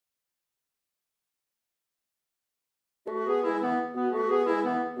Mr.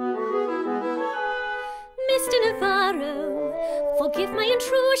 Navarro, forgive my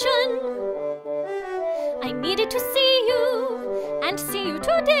intrusion. I needed to see you, and see you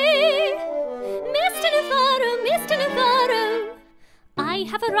today. Mr. Navarro, I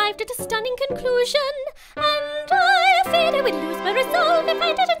have arrived at a stunning conclusion, and I feared I would lose my resolve if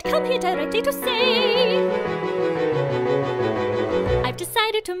I didn't come here directly to say I've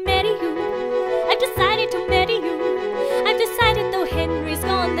decided to marry you. I've decided to marry you. I've decided, though Henry's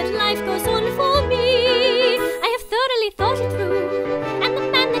gone, that life goes on for me. I have thoroughly thought it through, and the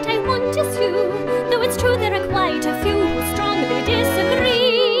man that I want is you. Though it's true there are quite a few who strongly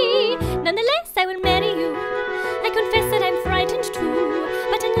disagree. Nonetheless, I will marry you. I confess that I'm frightened too,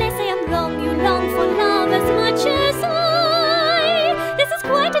 but unless I am wrong, you long for love as much as I. This is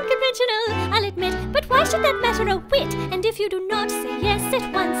quite unconventional, I'll admit, but why should that matter a whit? And if you do not say yes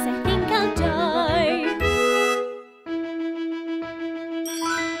at once, I think I'll die.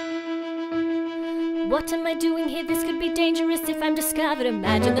 What am I doing here? This could be dangerous if I'm discovered.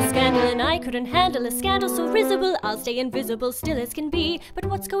 Imagine the scandal, and I couldn't handle a scandal so risible. I'll stay invisible, still as can be. But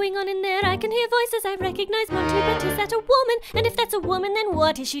what's going on in there? I can hear voices, I recognize Monty, but is that a woman? And if that's a woman, then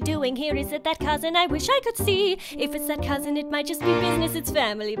what is she doing here? Is it that cousin? I wish I could see. If it's that cousin, it might just be business. It's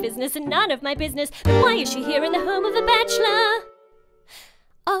family business and none of my business. But why is she here in the home of a bachelor?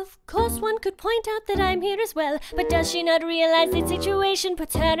 Of course one could point out that I'm here as well, but does she not realize the situation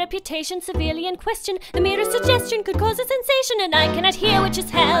puts her reputation severely in question? The merest suggestion could cause a sensation, and I cannot hear, which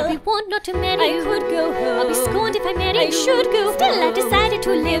is hell. I want not to marry you. I could go home. I'll be scorned if I marry you. I should go. Still I've decided to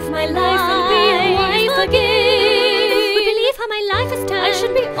live my life and be a wife again. Would believe how my life has turned. I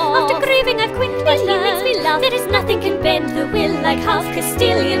should be off. After grieving I've quickly learned. He makes me laugh. There is nothing can bend the will like half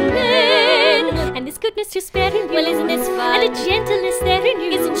Castilian men. And this goodness to spare in you. Well, isn't this fun? And a gentleness there in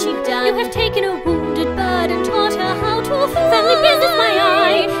you. Isn't she done? You have taken a wounded bird and taught her how to fly. Family business, my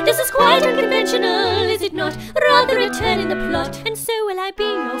eye. This is quite unconventional, is it not? Rather a turn in the plot. And so will I be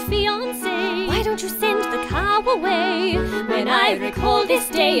your fiancé. Why don't you send the cow away? When I recall this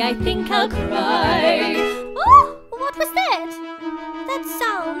day, I think I'll cry. Oh, what was that? That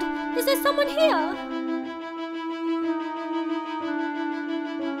sound. Is there someone here?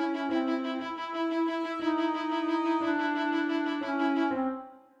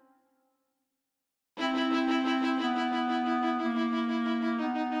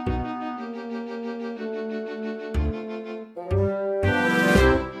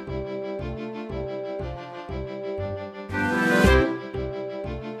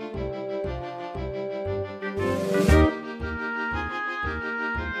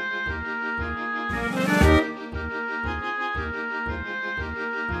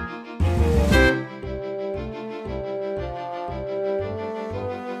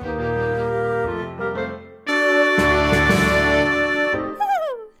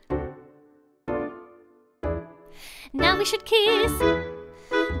 Now we should kiss,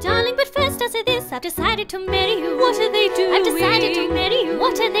 darling, but first I'll say this. I've decided to marry you. What are they doing? I've decided to marry you.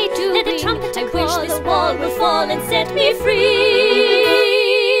 What are they doing? Let the trumpet I wish this wall will fall and set me free.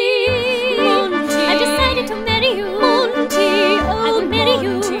 Monty, I've decided to marry you. Monty, oh I will marry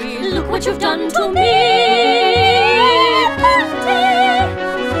Monty, you. Look what you've done to me.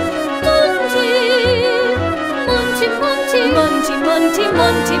 Monty, Monty, Monty,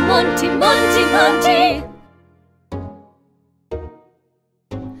 Monty, Monty, Monty, Monty.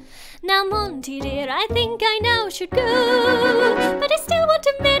 Now, Monty dear, I think I now should go, but I still want to